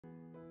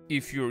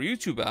if your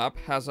YouTube app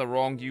has a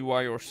wrong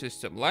UI or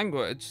system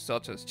language,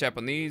 such as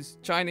Japanese,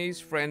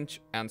 Chinese,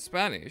 French, and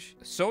Spanish,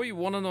 so you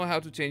want to know how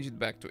to change it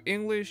back to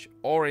English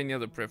or any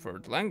other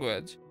preferred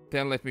language,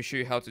 then let me show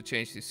you how to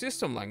change the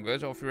system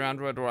language of your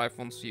Android or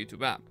iPhone's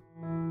YouTube app.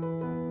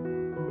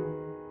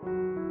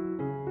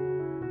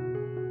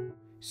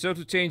 So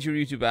to change your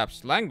YouTube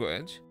app's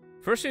language,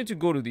 first you need to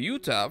go to the U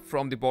tab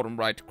from the bottom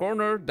right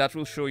corner that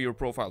will show your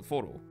profile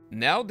photo.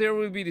 Now there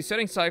will be the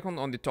settings icon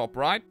on the top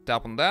right,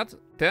 tap on that,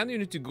 then you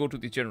need to go to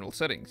the general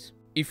settings.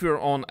 If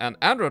you're on an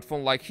Android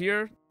phone like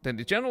here, then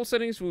the general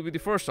settings will be the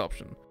first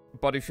option.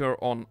 But if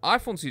you're on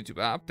iPhone's YouTube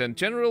app, then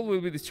general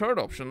will be the third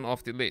option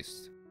of the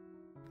list.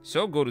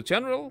 So go to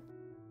general,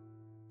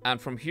 and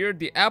from here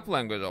the app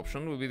language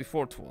option will be the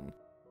fourth one.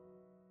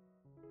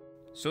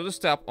 So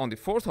just tap on the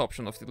fourth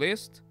option of the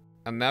list,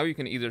 and now you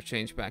can either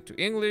change back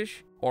to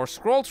English or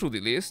scroll through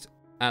the list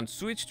and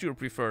switch to your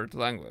preferred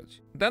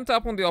language. Then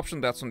tap on the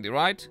option that's on the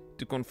right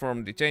to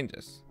confirm the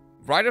changes.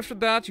 Right after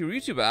that, your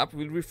YouTube app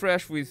will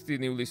refresh with the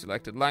newly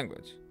selected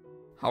language.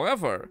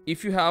 However,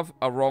 if you have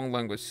a wrong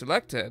language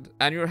selected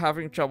and you're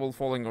having trouble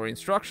following our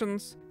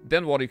instructions,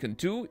 then what you can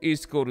do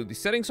is go to the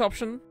settings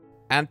option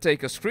and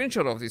take a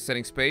screenshot of the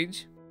settings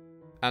page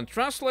and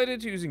translate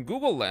it using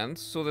Google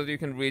Lens so that you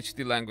can reach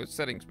the language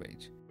settings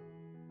page.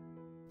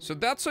 So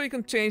that's how you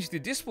can change the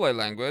display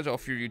language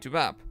of your YouTube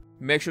app.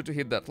 Make sure to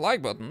hit that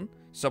like button,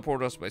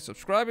 support us by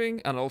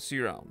subscribing, and I'll see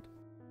you around.